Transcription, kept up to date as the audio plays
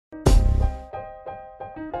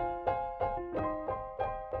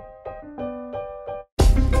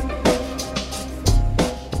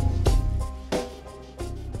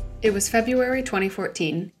It was February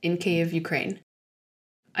 2014 in Kyiv, Ukraine.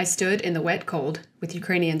 I stood in the wet cold with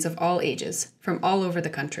Ukrainians of all ages, from all over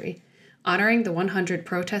the country, honoring the 100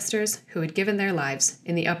 protesters who had given their lives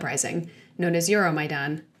in the uprising known as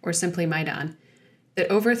Euromaidan, or simply Maidan,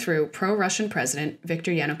 that overthrew pro-Russian President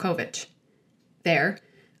Viktor Yanukovych. There,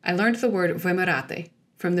 I learned the word vymyrati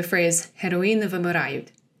from the phrase «Heroi ne vymyrayut»,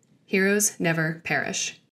 heroes never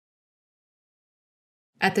perish.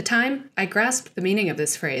 At the time, I grasped the meaning of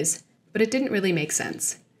this phrase, but it didn't really make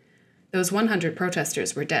sense. Those 100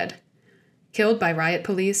 protesters were dead. Killed by riot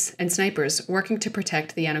police and snipers working to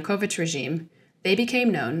protect the Yanukovych regime, they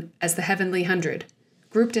became known as the Heavenly Hundred,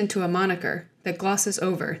 grouped into a moniker that glosses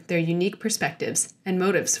over their unique perspectives and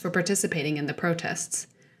motives for participating in the protests.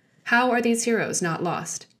 How are these heroes not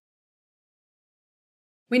lost?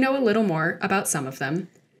 We know a little more about some of them.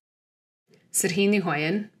 Serhiy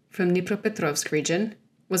Nihoyan, from Dnipropetrovsk region,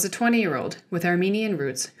 was a 20-year-old with Armenian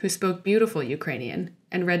roots who spoke beautiful Ukrainian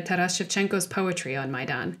and read Taras Shevchenko's poetry on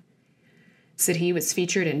Maidan. Serhiy was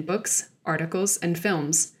featured in books, articles, and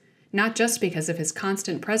films, not just because of his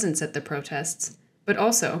constant presence at the protests, but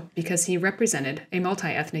also because he represented a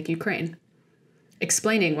multi-ethnic Ukraine.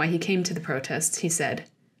 Explaining why he came to the protests, he said,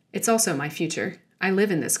 "It's also my future. I live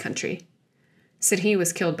in this country." Serhiy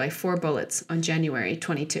was killed by 4 bullets on January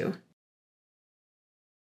 22.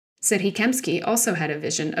 Serhiy Kemsky also had a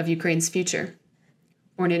vision of Ukraine's future.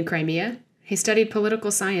 Born in Crimea, he studied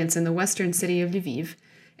political science in the western city of Lviv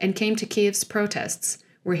and came to Kyiv's protests,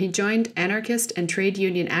 where he joined anarchist and trade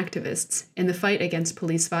union activists in the fight against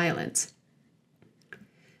police violence.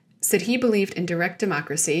 Serhiy believed in direct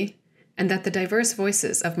democracy and that the diverse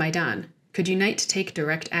voices of Maidan could unite to take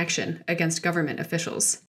direct action against government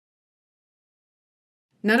officials.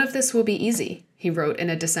 "None of this will be easy," he wrote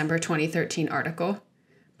in a December 2013 article.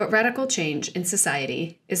 But radical change in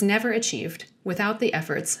society is never achieved without the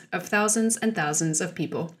efforts of thousands and thousands of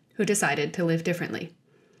people who decided to live differently.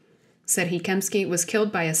 Serhiy Kemsky was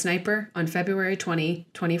killed by a sniper on February 20,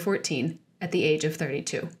 2014, at the age of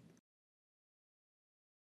 32.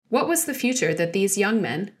 What was the future that these young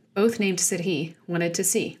men, both named Serhiy, wanted to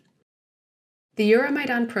see? The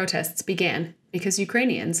Euromaidan protests began because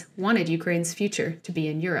Ukrainians wanted Ukraine's future to be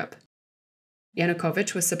in Europe.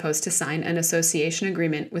 Yanukovych was supposed to sign an association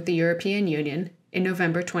agreement with the European Union in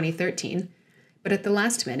November 2013, but at the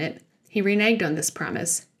last minute, he reneged on this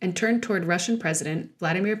promise and turned toward Russian President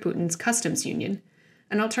Vladimir Putin's customs union,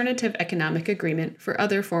 an alternative economic agreement for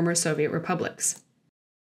other former Soviet republics.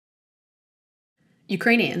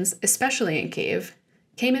 Ukrainians, especially in Kyiv,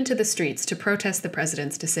 came into the streets to protest the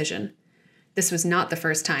president's decision. This was not the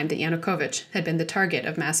first time that Yanukovych had been the target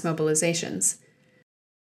of mass mobilizations.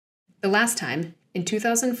 The last time, in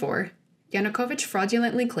 2004, Yanukovych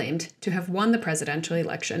fraudulently claimed to have won the presidential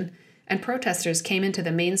election, and protesters came into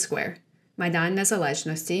the main square, Maidan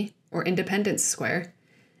Nezalezhnosti, or Independence Square,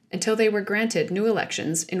 until they were granted new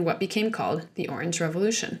elections in what became called the Orange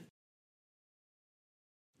Revolution.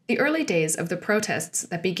 The early days of the protests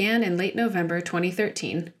that began in late November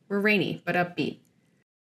 2013 were rainy but upbeat.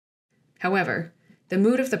 However, the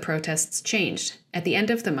mood of the protests changed at the end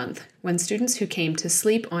of the month when students who came to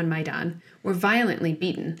sleep on Maidan were violently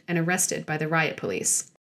beaten and arrested by the riot police.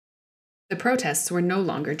 The protests were no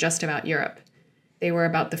longer just about Europe. They were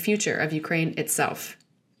about the future of Ukraine itself.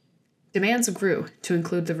 Demands grew to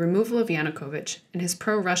include the removal of Yanukovych and his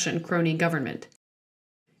pro-Russian crony government.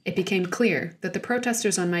 It became clear that the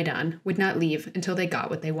protesters on Maidan would not leave until they got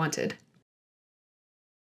what they wanted.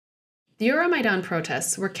 The Euromaidan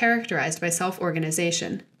protests were characterized by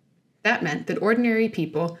self-organization. That meant that ordinary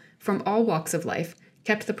people from all walks of life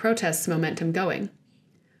kept the protests' momentum going.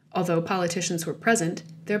 Although politicians were present,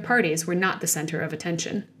 their parties were not the center of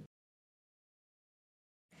attention.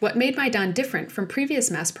 What made Maidan different from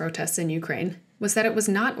previous mass protests in Ukraine was that it was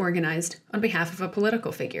not organized on behalf of a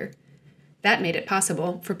political figure. That made it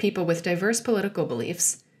possible for people with diverse political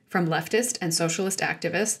beliefs, from leftist and socialist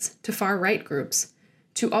activists to far-right groups,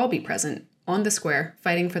 to all be present on the square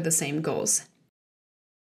fighting for the same goals.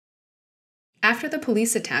 After the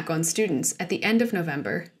police attack on students at the end of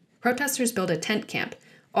November, protesters built a tent camp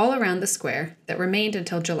all around the square that remained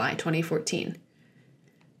until July 2014.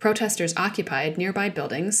 Protesters occupied nearby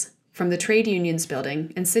buildings, from the trade unions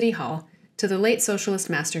building and city hall to the late socialist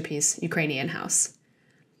masterpiece Ukrainian House.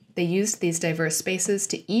 They used these diverse spaces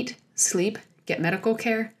to eat, sleep, get medical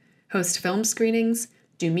care, host film screenings,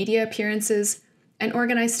 do media appearances, and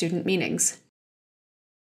organize student meetings.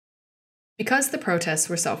 Because the protests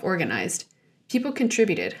were self-organized, people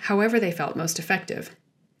contributed however they felt most effective.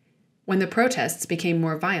 When the protests became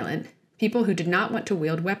more violent, people who did not want to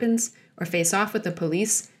wield weapons or face off with the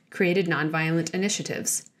police created nonviolent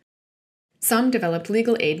initiatives. Some developed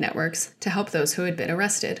legal aid networks to help those who had been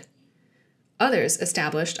arrested. Others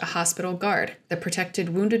established a hospital guard that protected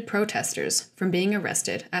wounded protesters from being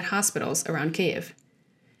arrested at hospitals around Kyiv.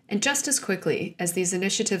 And just as quickly as these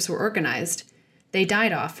initiatives were organized, they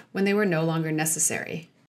died off when they were no longer necessary.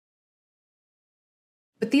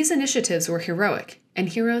 But these initiatives were heroic, and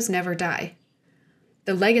heroes never die.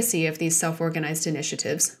 The legacy of these self-organized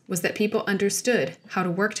initiatives was that people understood how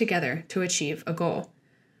to work together to achieve a goal.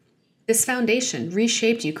 This foundation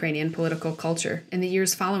reshaped Ukrainian political culture in the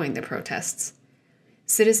years following the protests.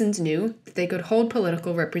 Citizens knew that they could hold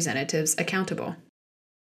political representatives accountable.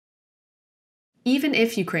 Even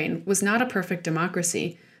if Ukraine was not a perfect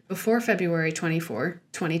democracy before February 24,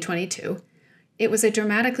 2022, it was a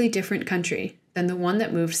dramatically different country than the one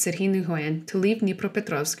that moved Serhiy Nihoyan to leave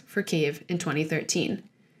Dnipropetrovsk for Kyiv in 2013.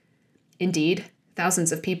 Indeed,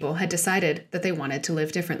 thousands of people had decided that they wanted to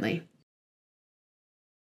live differently.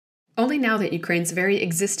 Only now that Ukraine's very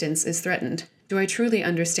existence is threatened do I truly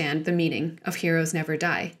understand the meaning of Heroes Never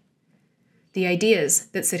Die. The ideas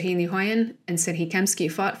that Serhiy Nihoyan and Serhiy Kemsky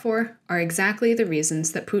fought for are exactly the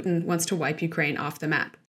reasons that Putin wants to wipe Ukraine off the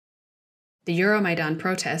map. The Euromaidan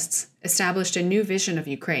protests established a new vision of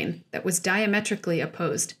Ukraine that was diametrically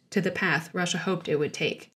opposed to the path Russia hoped it would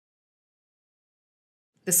take.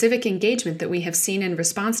 The civic engagement that we have seen in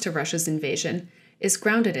response to Russia's invasion is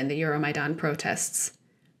grounded in the Euromaidan protests.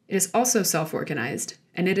 It is also self-organized,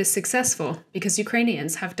 and it is successful because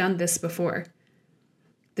Ukrainians have done this before.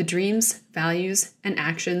 The dreams, values, and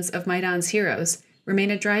actions of Maidan's heroes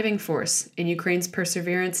remain a driving force in Ukraine's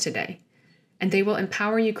perseverance today, and they will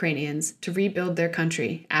empower Ukrainians to rebuild their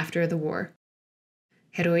country after the war.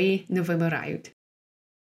 Heroi не вимирають.